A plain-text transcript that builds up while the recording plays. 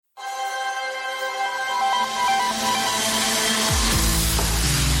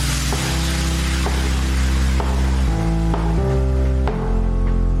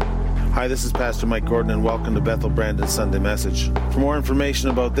Hi, this is Pastor Mike Gordon, and welcome to Bethel Brandon Sunday Message. For more information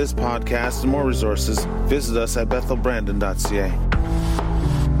about this podcast and more resources, visit us at bethelbrandon.ca.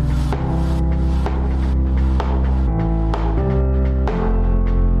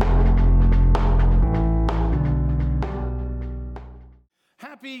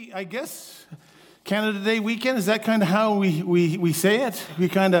 Happy, I guess, Canada Day weekend. Is that kind of how we say it? We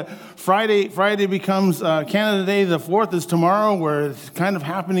kind of, Friday becomes Canada Day. The 4th is tomorrow, where it's kind of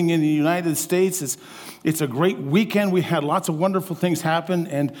happening in the United States. It's a great weekend. We had lots of wonderful things happen,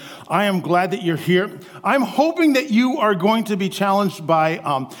 and I am glad that you're here. I'm hoping that you are going to be challenged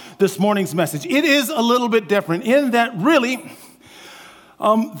by this morning's message. It is a little bit different in that really,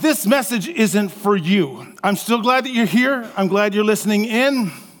 this message isn't for you. I'm still glad that you're here. I'm glad you're listening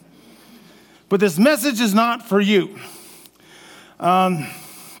in. But this message is not for you. I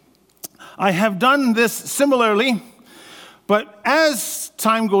have done this similarly, but as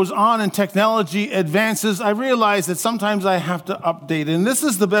time goes on and technology advances, I realize that sometimes I have to update. And this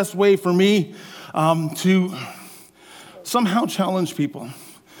is the best way for me to somehow challenge people.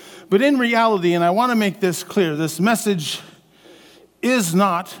 But in reality, and I want to make this clear, this message is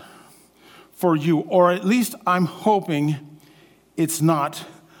not for you, or at least I'm hoping it's not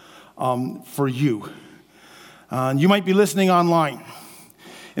for you. You might be listening online.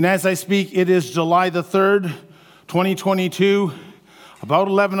 And as I speak, it is July the 3rd, 2022, about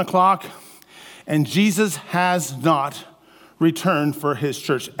 11 o'clock, and Jesus has not returned for his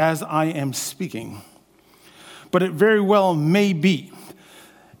church as I am speaking. But it very well may be,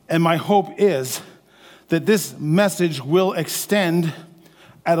 and my hope is that this message will extend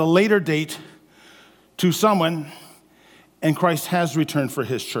at a later date to someone, and Christ has returned for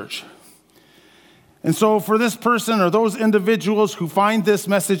his church. And so for this person or those individuals who find this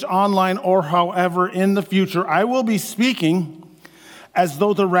message online or however in the future, I will be speaking as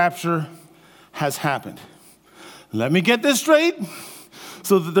though the rapture has happened. Let me get this straight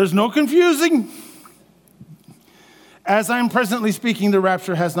so that there's no confusing. As I'm presently speaking, the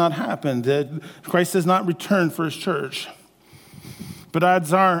rapture has not happened. Christ has not returned for his church. But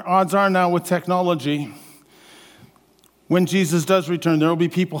odds are now with technology, when Jesus does return, there will be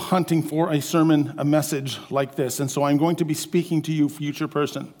people hunting for a sermon, a message like this. And so I'm going to be speaking to you, future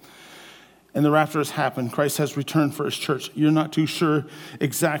person. And the rapture has happened. Christ has returned for his church. You're not too sure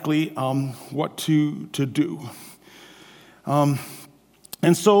exactly what to do. And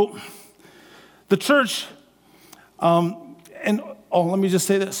so the church, let me just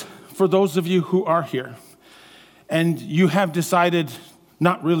say this. For those of you who are here, and you have decided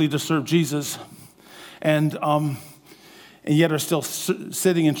not really to serve Jesus, and yet are still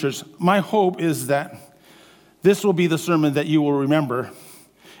sitting in church, my hope is that this will be the sermon that you will remember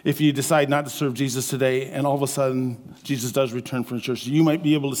if you decide not to serve Jesus today, and all of a sudden Jesus does return from the church. You might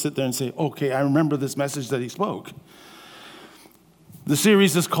be able to sit there and say, okay, I remember this message that he spoke. The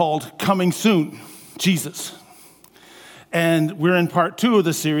series is called Coming Soon, Jesus. And we're in part 2 of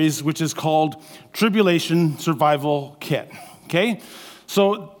the series, which is called Tribulation Survival Kit, okay?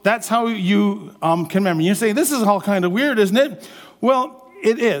 So that's how you can remember. You say, this is all kind of weird, isn't it? Well,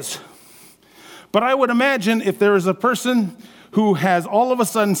 it is. But I would imagine if there is a person who has all of a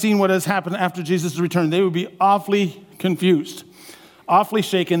sudden seen what has happened after Jesus' return, they would be awfully confused, awfully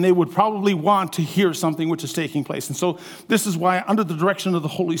shaken. They would probably want to hear something which is taking place. And so this is why, under the direction of the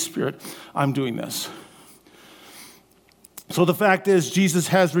Holy Spirit, I'm doing this. So the fact is, Jesus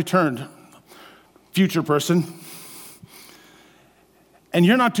has returned, future person. And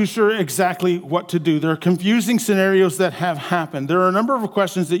you're not too sure exactly what to do. There are confusing scenarios that have happened. There are a number of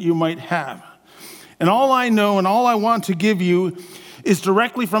questions that you might have. And all I know and all I want to give you is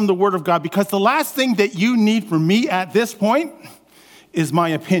directly from the Word of God, because the last thing that you need from me at this point is my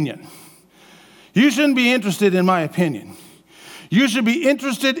opinion. You shouldn't be interested in my opinion. You should be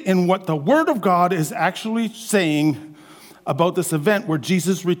interested in what the Word of God is actually saying about this event where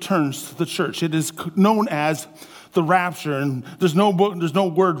Jesus returns to the church. It is known as the rapture, and there's no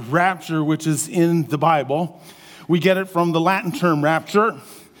word rapture which is in the Bible. We get it from the Latin term rapture,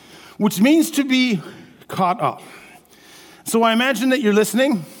 which means to be caught up. So I imagine that you're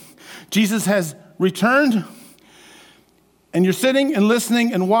listening. Jesus has returned, and you're sitting and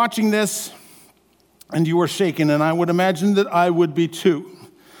listening and watching this, and you are shaken, and I would imagine that I would be too.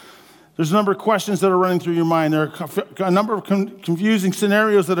 There's a number of questions that are running through your mind. There are a number of confusing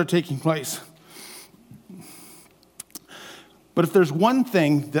scenarios that are taking place. But if there's one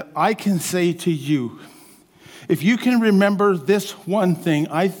thing that I can say to you, if you can remember this one thing,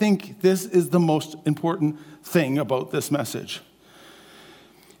 I think this is the most important thing about this message.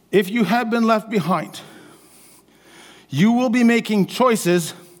 If you have been left behind, you will be making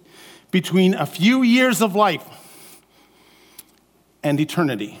choices between a few years of life and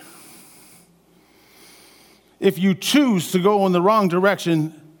eternity. If you choose to go in the wrong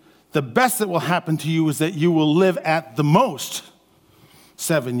direction, the best that will happen to you is that you will live at the most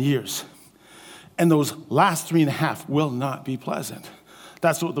 7 years. And those last 3.5 will not be pleasant.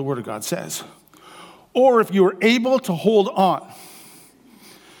 That's what the Word of God says. Or if you are able to hold on,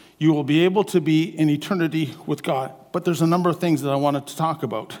 you will be able to be in eternity with God. But there's a number of things that I wanted to talk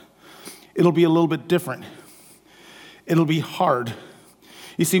about. It'll be a little bit different. It'll be hard.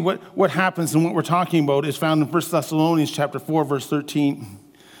 You see, what happens and what we're talking about is found in 1 Thessalonians chapter 4, verse 13.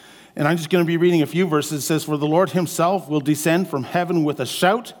 And I'm just going to be reading a few verses. It says, "For the Lord himself will descend from heaven with a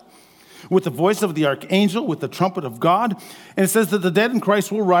shout, with the voice of the archangel, with the trumpet of God." And it says that the dead in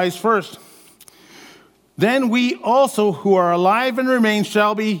Christ will rise first. "Then we also who are alive and remain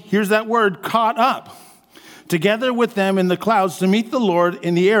shall be," here's that word, "caught up together with them in the clouds to meet the Lord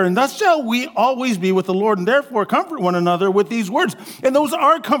in the air. And thus shall we always be with the Lord. And therefore comfort one another with these words." And those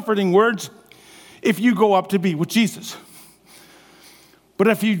are comforting words if you go up to be with Jesus. But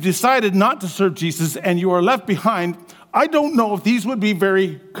if you decided not to serve Jesus and you are left behind, I don't know if these would be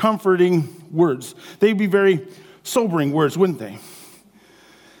very comforting words. They'd be very sobering words, wouldn't they?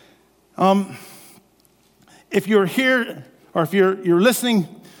 If you're here or if you're listening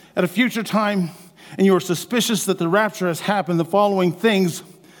at a future time and you are suspicious that the rapture has happened, the following things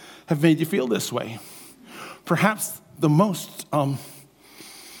have made you feel this way. Perhaps the most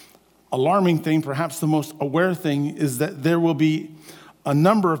alarming thing, perhaps the most aware thing, is that there will be a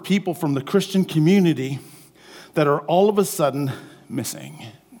number of people from the Christian community that are all of a sudden missing.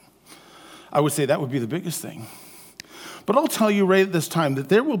 I would say that would be the biggest thing. But I'll tell you right at this time that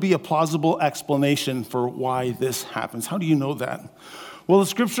there will be a plausible explanation for why this happens. How do you know that? Well, the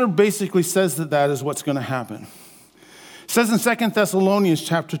scripture basically says that is what's going to happen. It says in 2 Thessalonians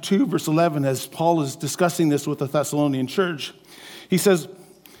chapter 2, verse 11, as Paul is discussing this with the Thessalonian church, he says,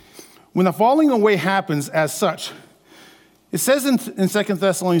 when the falling away happens as such, it says in 2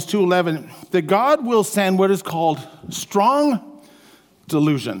 Thessalonians 2:11 that God will send what is called strong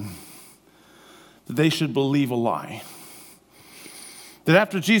delusion, that they should believe a lie. That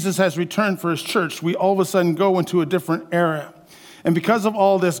after Jesus has returned for his church, we all of a sudden go into a different era. And because of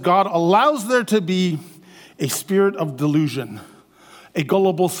all this, God allows there to be a spirit of delusion, a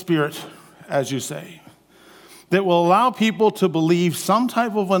gullible spirit, as you say, that will allow people to believe some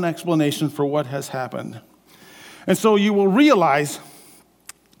type of an explanation for what has happened. And so you will realize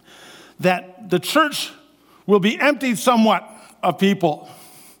that the church will be emptied somewhat of people.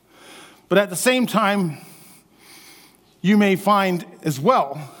 But at the same time, you may find as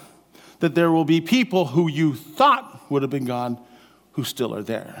well that there will be people who you thought would have been gone who still are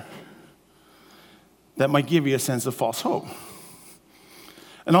there. That might give you a sense of false hope.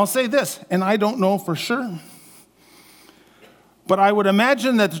 And I'll say this, and I don't know for sure, but I would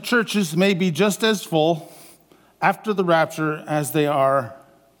imagine that the churches may be just as full after the rapture as they are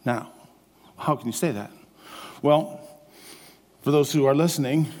now. How can you say that? Well, for those who are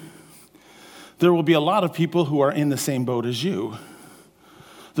listening, there will be a lot of people who are in the same boat as you.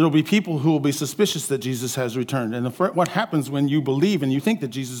 There will be people who will be suspicious that Jesus has returned. And what happens when you believe and you think that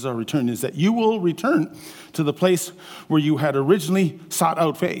Jesus has returned is that you will return to the place where you had originally sought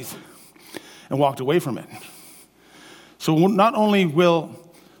out faith and walked away from it. So not only will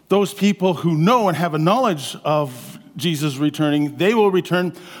those people who know and have a knowledge of Jesus returning, they will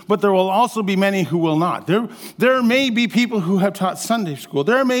return, but there will also be many who will not. There may be people who have taught Sunday school.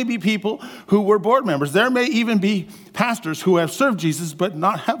 There may be people who were board members. There may even be pastors who have served Jesus but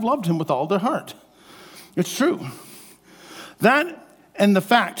not have loved him with all their heart. It's true. That and the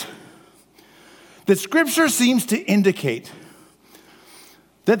fact that Scripture seems to indicate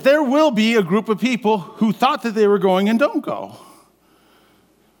that there will be a group of people who thought that they were going and don't go.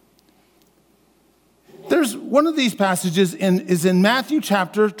 There's one of these passages is in Matthew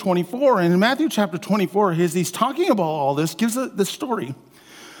chapter 24. And in Matthew chapter 24, as he's talking about all this, gives the story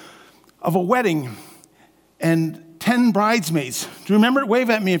of a wedding and 10 bridesmaids. Do you remember it? Wave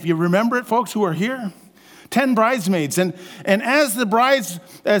at me if you remember it, folks who are here. 10 bridesmaids. And as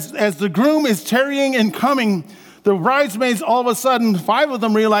the groom is tarrying and coming, the bridesmaids, all of a sudden, 5 of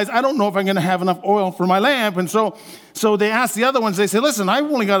them realize, I don't know if I'm going to have enough oil for my lamp. And so they ask the other ones, they say, listen, I've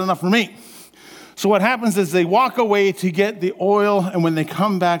only got enough for me. So what happens is they walk away to get the oil, and when they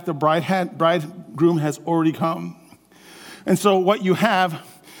come back, the bridegroom has already come. And so what you have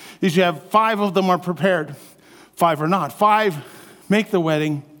is you have 5 of them are prepared, 5 are not. 5 make the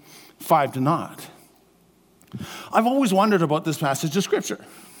wedding, 5 do not. I've always wondered about this passage of Scripture.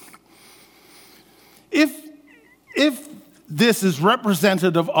 If this is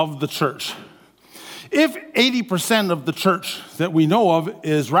representative of the church. If 80% of the church that we know of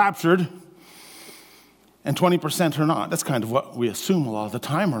is raptured and 20% are not, that's kind of what we assume a lot of the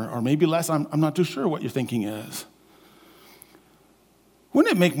time, or maybe less. I'm not too sure what your thinking is.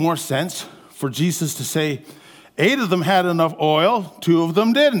 Wouldn't it make more sense for Jesus to say, 8 of them had enough oil, 2 of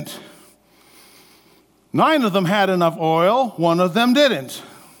them didn't. 9 of them had enough oil, 1 of them didn't.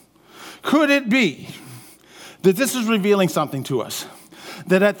 Could it be that this is revealing something to us?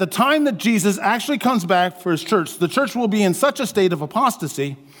 That at the time that Jesus actually comes back for his church, the church will be in such a state of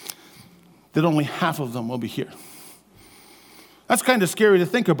apostasy that only half of them will be here. That's kind of scary to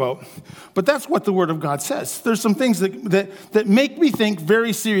think about, but that's what the Word of God says. There's some things that make me think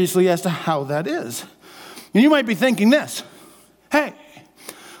very seriously as to how that is. And you might be thinking this, hey,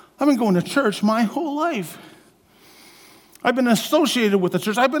 I've been going to church my whole life. I've been associated with the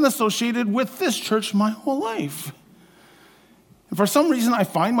church. I've been associated with this church my whole life. And for some reason, I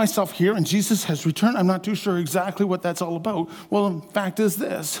find myself here and Jesus has returned. I'm not too sure exactly what that's all about. Well, the fact is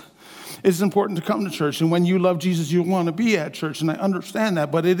this. It's important to come to church. And when you love Jesus, you want to be at church. And I understand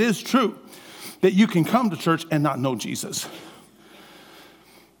that. But it is true that you can come to church and not know Jesus.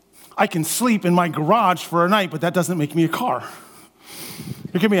 I can sleep in my garage for a night, but that doesn't make me a car.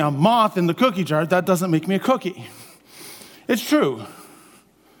 There can be a moth in the cookie jar. That doesn't make me a cookie. It's true.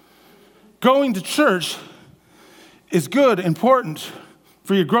 Going to church is good, important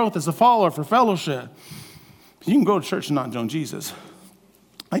for your growth as a follower, for fellowship. You can go to church and not know Jesus.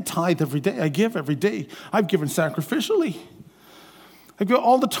 I tithe every day. I give every day. I've given sacrificially. I give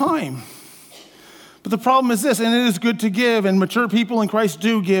all the time. But the problem is this, and it is good to give, and mature people in Christ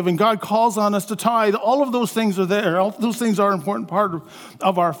do give, and God calls on us to tithe. All of those things are there. All of those things are an important part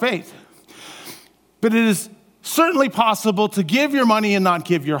of our faith. But it is certainly possible to give your money and not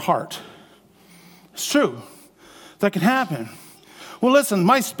give your heart. It's true. That can happen. Well, listen,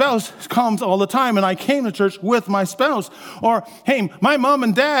 my spouse comes all the time, and I came to church with my spouse. Or, hey, my mom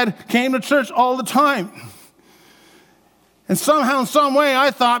and dad came to church all the time. And somehow, in some way,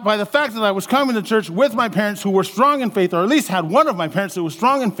 I thought by the fact that I was coming to church with my parents who were strong in faith, or at least had one of my parents who was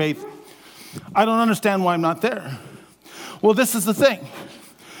strong in faith, I don't understand why I'm not there. Well, this is the thing.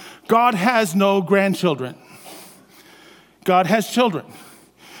 God has no grandchildren. God has children.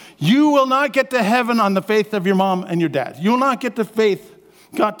 You will not get to heaven on the faith of your mom and your dad. You will not get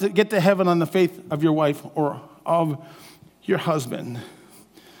to heaven on the faith of your wife or of your husband.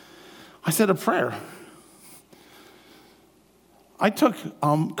 I said a prayer. I took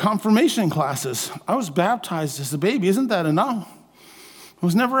confirmation classes. I was baptized as a baby. Isn't that enough? It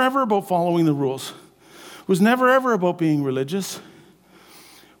was never ever about following the rules. It was never ever about being religious. It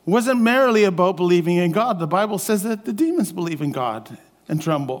wasn't merely about believing in God. The Bible says that the demons believe in God and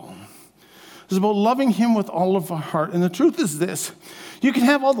tremble. It's about loving him with all of our heart. And the truth is this. You can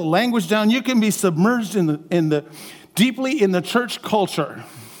have all the language down. You can be submerged deeply in the church culture.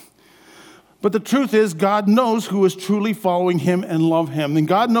 But the truth is, God knows who is truly following him and love him. And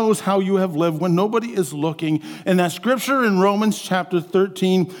God knows how you have lived when nobody is looking. And that scripture in Romans chapter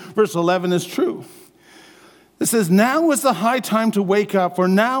 13, verse 11 is true. It says, now is the high time to wake up, for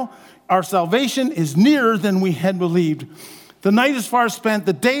now our salvation is nearer than we had believed. The night is far spent,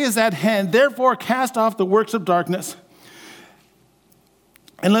 the day is at hand. Therefore, cast off the works of darkness,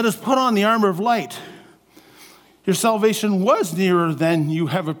 and let us put on the armor of light. Your salvation was nearer than you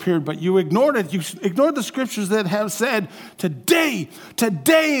have appeared, but you ignored it. You ignored the scriptures that have said, today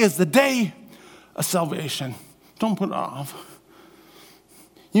is the day of salvation. Don't put it off.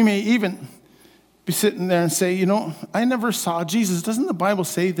 You may even be sitting there and say, I never saw Jesus. Doesn't the Bible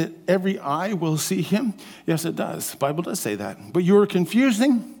say that every eye will see him? Yes, it does. The Bible does say that. But you're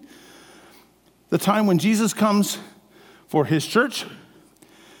confusing the time when Jesus comes for his church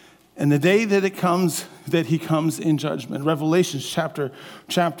and the day that he comes in judgment. Revelation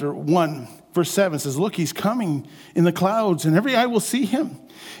chapter 1, verse 7 says, look, he's coming in the clouds, and every eye will see him,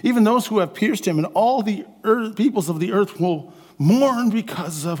 even those who have pierced him, and all the peoples of the earth will mourn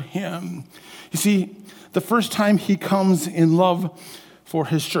because of him. You see, the first time he comes in love for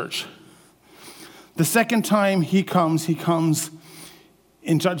his church. The second time he comes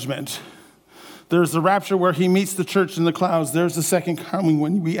in judgment. There's the rapture where he meets the church in the clouds. There's the second coming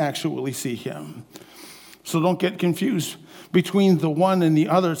when we actually see him. So don't get confused between the one and the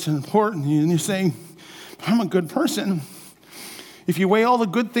other. It's important. And you're saying, I'm a good person. If you weigh all the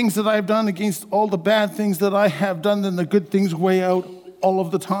good things that I've done against all the bad things that I have done, then the good things weigh out all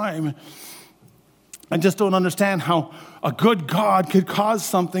of the time. I just don't understand how a good God could cause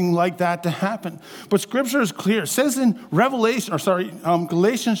something like that to happen. But Scripture is clear. It says in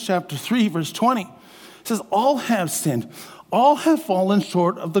Galatians chapter 3, verse 20, it says, all have sinned. All have fallen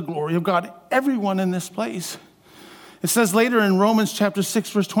short of the glory of God. Everyone in this place. It says later in Romans chapter 6,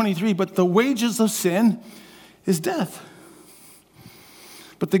 verse 23, but the wages of sin is death.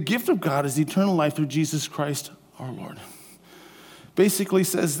 But the gift of God is eternal life through Jesus Christ our Lord. Basically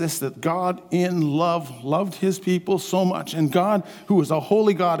says this, that God in love loved his people so much, and God, who is a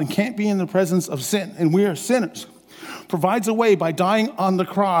holy God and can't be in the presence of sin, and we are sinners, provides a way by dying on the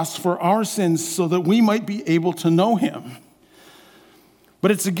cross for our sins so that we might be able to know him.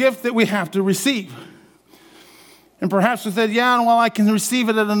 But it's a gift that we have to receive. And perhaps we said, yeah, well, I can receive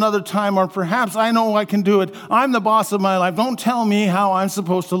it at another time, or perhaps I know I can do it. I'm the boss of my life. Don't tell me how I'm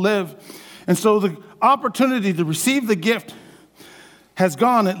supposed to live. And so the opportunity to receive the gift has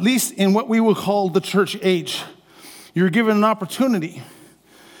gone, at least in what we will call the church age. You're given an opportunity.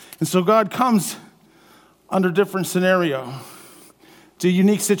 And so God comes under different scenario. It's a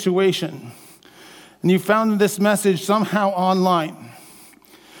unique situation. And you found this message somehow online.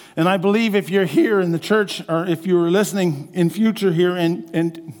 And I believe if you're here in the church, or if you're listening in future here,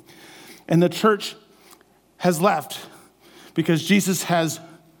 and the church has left because Jesus has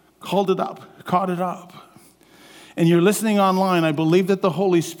caught it up, and you're listening online, I believe that the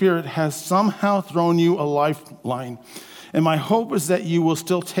Holy Spirit has somehow thrown you a lifeline. And my hope is that you will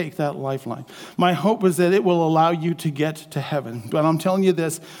still take that lifeline. My hope is that it will allow you to get to heaven. But I'm telling you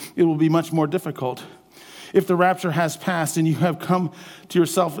this, it will be much more difficult. If the rapture has passed and you have come to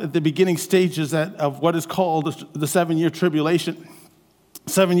yourself at the beginning stages of what is called the 7-year tribulation.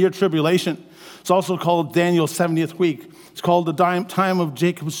 7-year tribulation. It's also called Daniel's 70th week. It's called the time of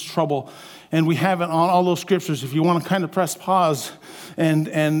Jacob's trouble. And we have it on all those scriptures. If you want to kind of press pause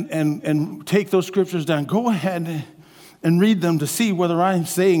and take those scriptures down, go ahead and read them to see whether I'm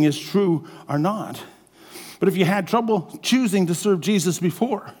saying is true or not. But if you had trouble choosing to serve Jesus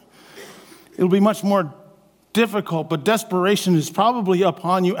before, it'll be much more difficult, but desperation is probably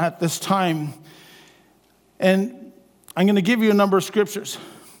upon you at this time. And I'm going to give you a number of scriptures.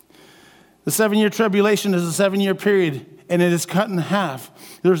 The 7-year tribulation is a 7-year period, and it is cut in half.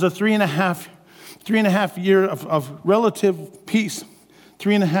 There's a 3.5 year of relative peace,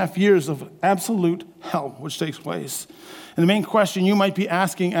 3.5 years of absolute hell, which takes place. And the main question you might be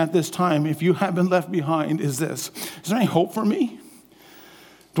asking at this time, if you have been left behind, is this: is there any hope for me?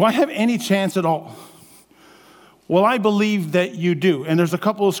 Do I have any chance at all? Well, I believe that you do. And there's a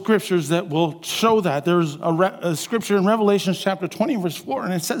couple of scriptures that will show that. There's a scripture in Revelation chapter 20, verse 4,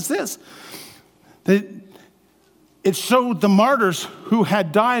 and it says this, that it showed the martyrs who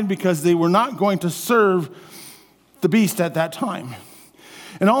had died because they were not going to serve the beast at that time.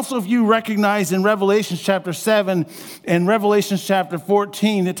 And also, if you recognize in Revelation chapter 7 and Revelation chapter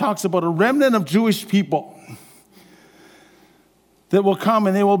 14, it talks about a remnant of Jewish people that will come,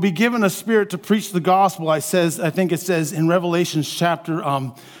 and they will be given a spirit to preach the gospel. I think it says in Revelation chapter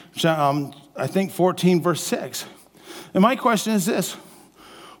 14, verse 6. And my question is this: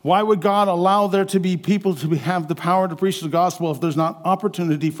 why would God allow there to be people to have the power to preach the gospel if there's not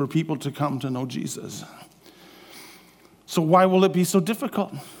opportunity for people to come to know Jesus? So why will it be so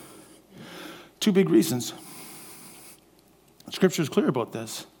difficult? 2 big reasons. Scripture is clear about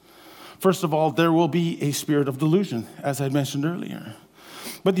this. First of all, there will be a spirit of delusion, as I mentioned earlier.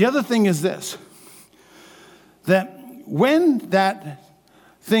 But the other thing is this, that when that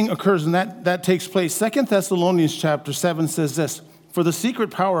thing occurs and that takes place, 2 Thessalonians chapter 7 says this: for the secret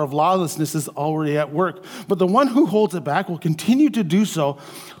power of lawlessness is already at work, but the one who holds it back will continue to do so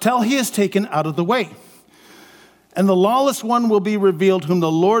till he is taken out of the way. And the lawless one will be revealed, whom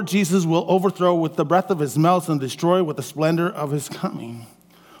the Lord Jesus will overthrow with the breath of his mouth and destroy with the splendor of his coming.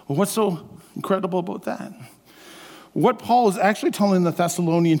 Well, what's so incredible about that? What Paul is actually telling the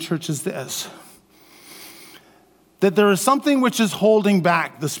Thessalonian church is this: that there is something which is holding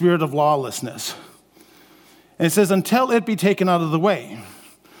back the spirit of lawlessness. And it says, until it be taken out of the way.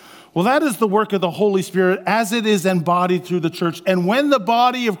 Well, that is the work of the Holy Spirit as it is embodied through the church. And when the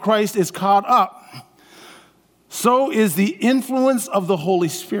body of Christ is caught up, so is the influence of the Holy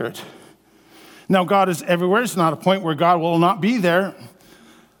Spirit. Now, God is everywhere. It's not a point where God will not be there.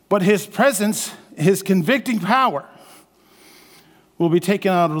 But his presence, his convicting power, will be taken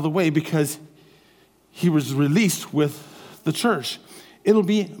out of the way because he was released with the church. It'll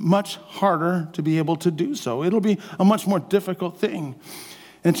be much harder to be able to do so. It'll be a much more difficult thing.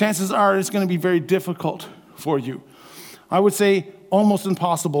 And chances are it's going to be very difficult for you. I would say almost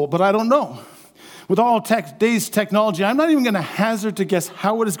impossible, but I don't know. With all today's technology, I'm not even going to hazard to guess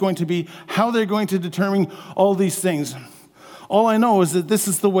how it is going to be, how they're going to determine all these things. All I know is that this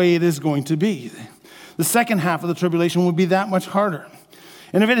is the way it is going to be. The second half of the tribulation will be that much harder.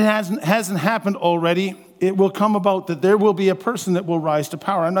 And if it hasn't happened already, it will come about that there will be a person that will rise to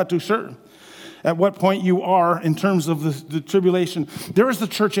power. I'm not too sure at what point you are in terms of the tribulation. There is the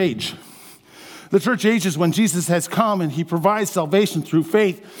church age. The church age is when Jesus has come and he provides salvation through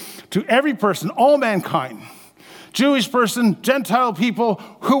faith to every person, all mankind, Jewish person, Gentile people,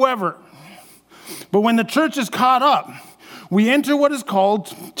 whoever. But when the church is caught up, we enter what is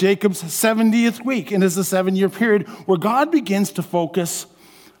called Jacob's 70th week, and it's a 7-year period where God begins to focus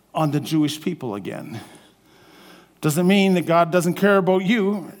on the Jewish people again. Doesn't mean that God doesn't care about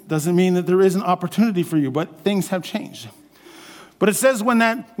you. Doesn't mean that there is an opportunity for you, but things have changed. But it says when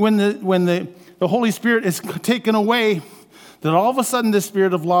the Holy Spirit is taken away, that all of a sudden the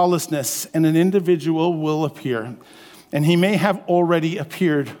spirit of lawlessness in an individual will appear. And he may have already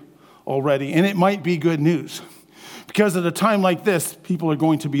appeared already. And it might be good news. Because at a time like this, people are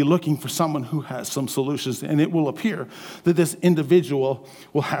going to be looking for someone who has some solutions. And it will appear that this individual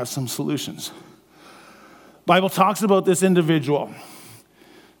will have some solutions. The Bible talks about this individual.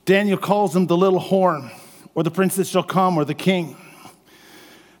 Daniel calls him the little horn, or the prince that shall come, or the king.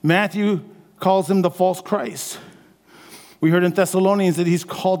 Matthew calls him the false Christ. We heard in Thessalonians that he's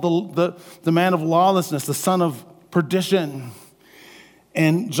called the man of lawlessness, the son of perdition.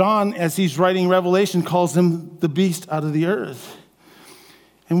 And John, as he's writing Revelation, calls him the beast out of the earth.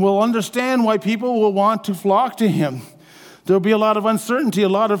 And we'll understand why people will want to flock to him. There'll be a lot of uncertainty, a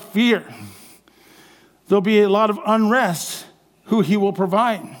lot of fear. There'll be a lot of unrest who he will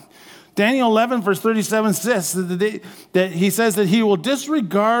provide. Daniel 11, verse 37 says that he says that he will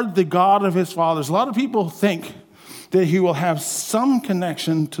disregard the God of his fathers. A lot of people think that he will have some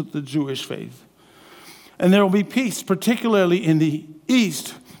connection to the Jewish faith. And there will be peace, particularly in the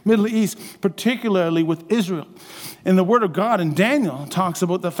East, Middle East, particularly with Israel. And the Word of God in Daniel talks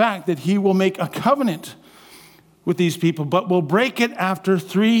about the fact that he will make a covenant with these people, but will break it after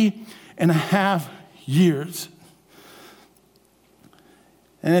 3.5 years.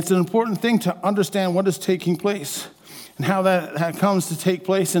 And it's an important thing to understand what is taking place and how that comes to take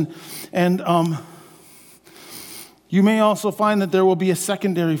place. And you may also find that there will be a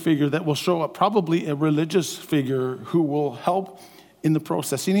secondary figure that will show up, probably a religious figure who will help in the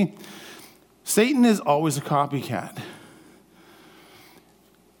process. You know, Satan is always a copycat.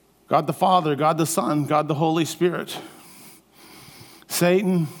 God the Father, God the Son, God the Holy Spirit.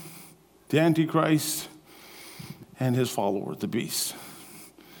 Satan, the Antichrist, and his follower, the beast.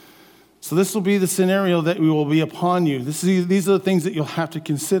 So this will be the scenario that will be upon you. These are the things that you'll have to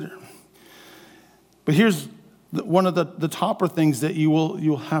consider. But here's one of the topper things that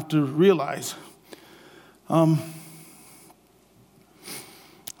you'll have to realize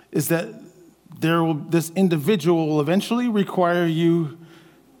is that this individual will eventually require you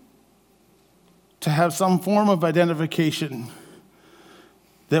to have some form of identification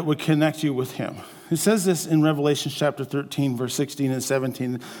that would connect you with him. It says this in Revelation chapter 13, verse 16 and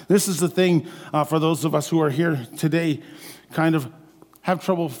 17. This is the thing for those of us who are here today kind of have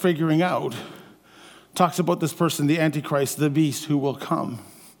trouble figuring out. Talks about this person, the Antichrist, the beast who will come.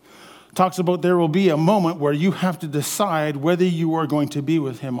 Talks about there will be a moment where you have to decide whether you are going to be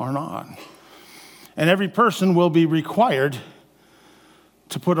with him or not. And every person will be required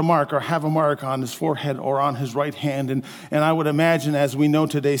to put a mark or have a mark on his forehead or on his right hand. And I would imagine, as we know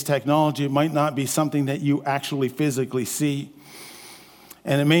today's technology, it might not be something that you actually physically see.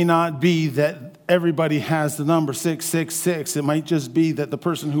 And it may not be that everybody has the number 666. It might just be that the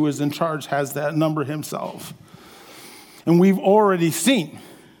person who is in charge has that number himself. And we've already seen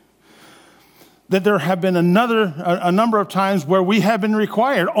that there have been a number of times where we have been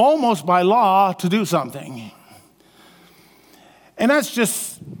required almost by law to do something. And that's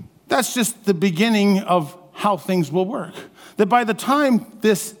just the beginning of how things will work. That by the time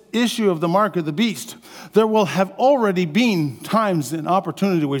this issue of the mark of the beast, there will have already been times and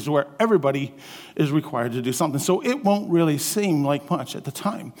opportunities where everybody is required to do something. So it won't really seem like much at the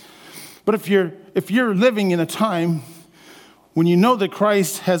time. But if you're living in a time when you know that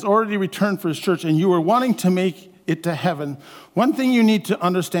Christ has already returned for his church and you are wanting to make it to heaven, one thing you need to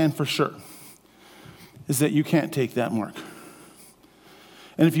understand for sure is that you can't take that mark.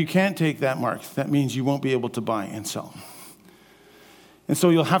 And if you can't take that mark, that means you won't be able to buy and sell. And so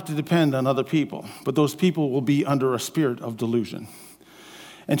you'll have to depend on other people. But those people will be under a spirit of delusion.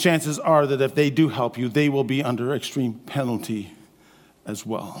 And chances are that if they do help you, they will be under extreme penalty as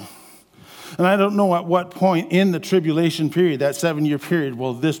well. And I don't know at what point in the tribulation period, that 7-year period,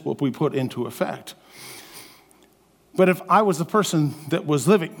 will be put into effect. But if I was the person that was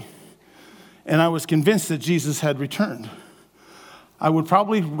living and I was convinced that Jesus had returned, I would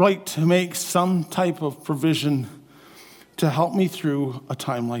probably like to make some type of provision to help me through a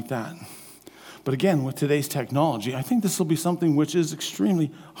time like that. But again, with today's technology, I think this will be something which is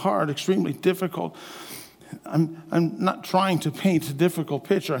extremely hard, extremely difficult. I'm not trying to paint a difficult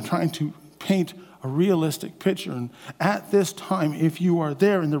picture. I'm trying to paint a realistic picture. And at this time, if you are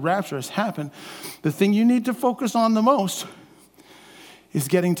there and the rapture has happened, the thing you need to focus on the most is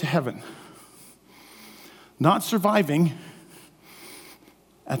getting to heaven. Not surviving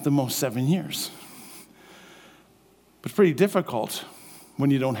at the most 7 years. But pretty difficult when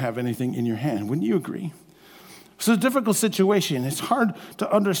you don't have anything in your hand. Wouldn't you agree? It's a difficult situation. It's hard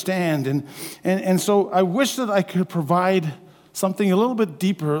to understand. And so I wish that I could provide something a little bit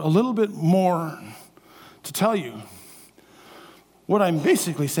deeper, a little bit more to tell you. What I'm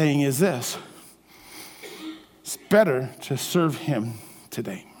basically saying is this. It's better to serve him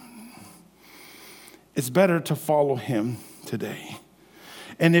today. It's better to follow him today.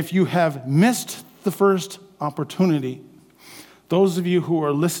 And if you have missed the first opportunity, those of you who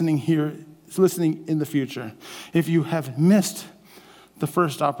are listening here, listening in the future, if you have missed the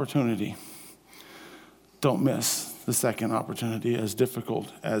first opportunity, don't miss the second opportunity, as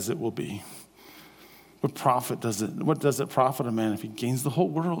difficult as it will be. What does it profit a man if he gains the whole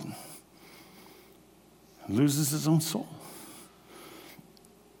world and loses his own soul?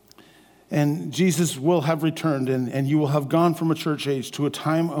 And Jesus will have returned, and you will have gone from a church age to a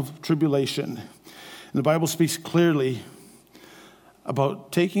time of tribulation. And the Bible speaks clearly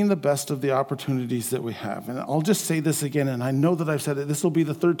about taking the best of the opportunities that we have. And I'll just say this again, and I know that I've said it. This will be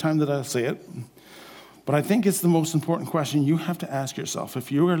the third time that I'll say it. But I think it's the most important question you have to ask yourself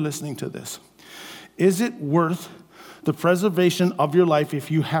if you are listening to this. Is it worth the preservation of your life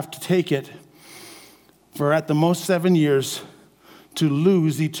if you have to take it for at the most 7 years to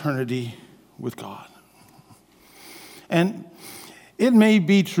lose eternity with God? And it may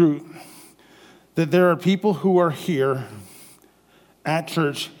be true that there are people who are here at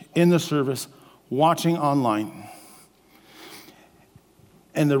church in the service watching online,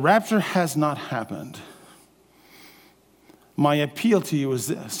 and the rapture has not happened. My appeal to you is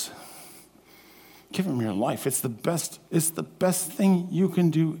this. Give him your life. It's the best thing you can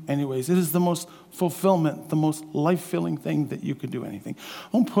do anyways. It is the most fulfillment, the most life-filling thing that you can do anything.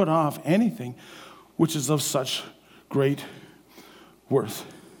 Don't put off anything which is of such great worth.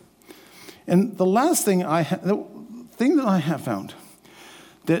 And the last thing the thing that I have found,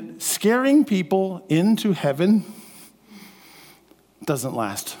 that scaring people into heaven doesn't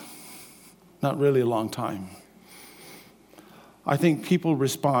last. Not really a long time. I think people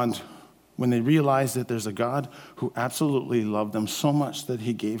respond when they realize that there's a God who absolutely loved them so much that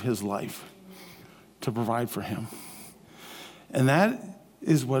he gave his life to provide for him. And that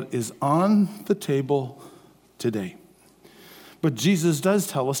is what is on the table today. But Jesus does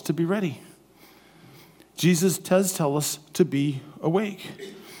tell us to be ready. Jesus does tell us to be awake.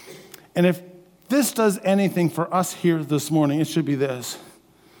 And if this does anything for us here this morning, it should be this.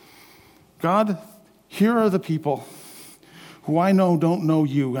 God, here are the people who I know don't know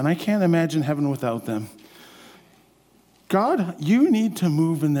you, and I can't imagine heaven without them. God, you need to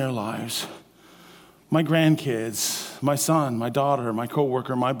move in their lives. My grandkids, my son, my daughter, my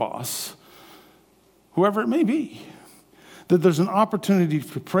coworker, my boss, whoever it may be, that there's an opportunity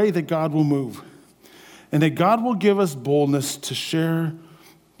to pray that God will move and that God will give us boldness to share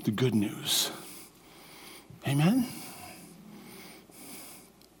the good news. Amen?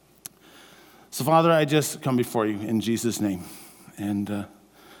 So, Father, I just come before you in Jesus' name. And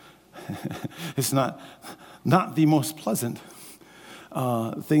it's not the most pleasant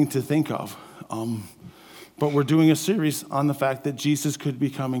thing to think of. But we're doing a series on the fact that Jesus could be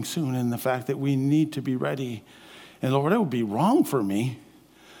coming soon and the fact that we need to be ready. And Lord, it would be wrong for me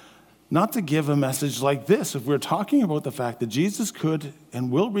not to give a message like this if we're talking about the fact that Jesus could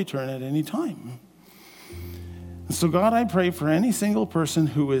and will return at any time. And so, God, I pray for any single person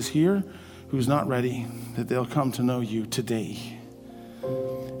who is here who's not ready, that they'll come to know you today.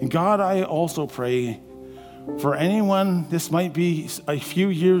 And God, I also pray for anyone, this might be a few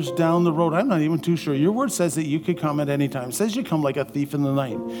years down the road. I'm not even too sure. Your word says that you could come at any time. It says you come like a thief in the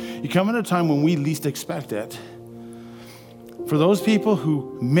night. You come at a time when we least expect it. For those people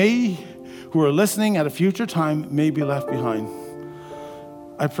who are listening at a future time may be left behind,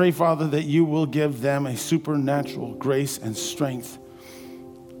 I pray, Father, that you will give them a supernatural grace and strength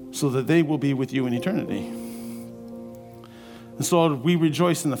so that they will be with you in eternity. And so, Lord, we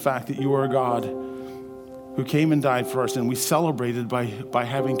rejoice in the fact that you are a God who came and died for us, and we celebrated by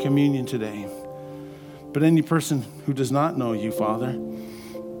having communion today. But any person who does not know you, Father,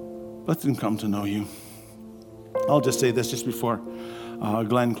 let them come to know you. I'll just say this just before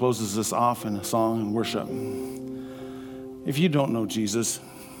Glenn closes us off in a song and worship. If you don't know Jesus,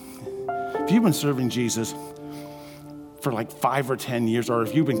 if you've been serving Jesus for like 5 or 10 years, or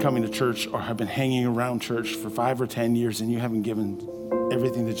if you've been coming to church or have been hanging around church for 5 or 10 years and you haven't given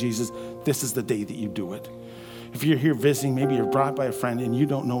everything to Jesus, this is the day that you do it. If you're here visiting, maybe you're brought by a friend and you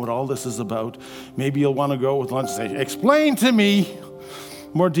don't know what all this is about, maybe you'll want to go with lunch and say, explain to me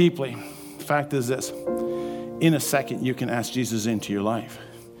more deeply. The fact is this, in a second, you can ask Jesus into your life.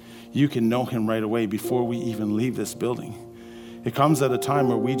 You can know him right away before we even leave this building. It comes at a time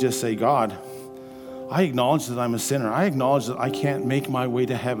where we just say, God, I acknowledge that I'm a sinner. I acknowledge that I can't make my way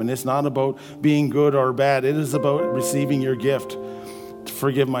to heaven. It's not about being good or bad. It is about receiving your gift to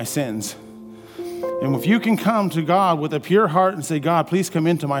forgive my sins. And if you can come to God with a pure heart and say, God, please come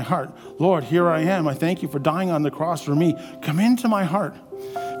into my heart. Lord, here I am. I thank you for dying on the cross for me. Come into my heart.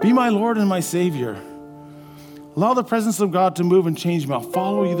 Be my Lord and my Savior. Allow the presence of God to move and change me. I'll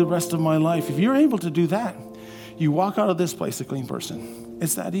follow you the rest of my life. If you're able to do that, you walk out of this place a clean person.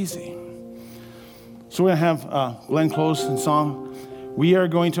 It's that easy. So we're going to have Glenn close in song. We are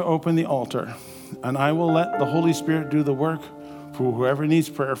going to open the altar, and I will let the Holy Spirit do the work for whoever needs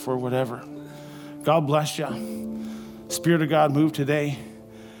prayer for whatever. God bless you. Spirit of God, move today.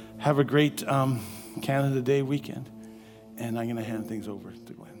 Have a great Canada Day weekend. And I'm going to hand things over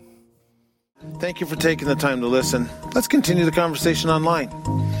to Glenn. Thank you for taking the time to listen. Let's continue the conversation online.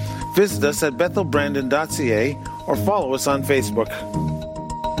 Visit us at bethelbrandon.ca or follow us on Facebook.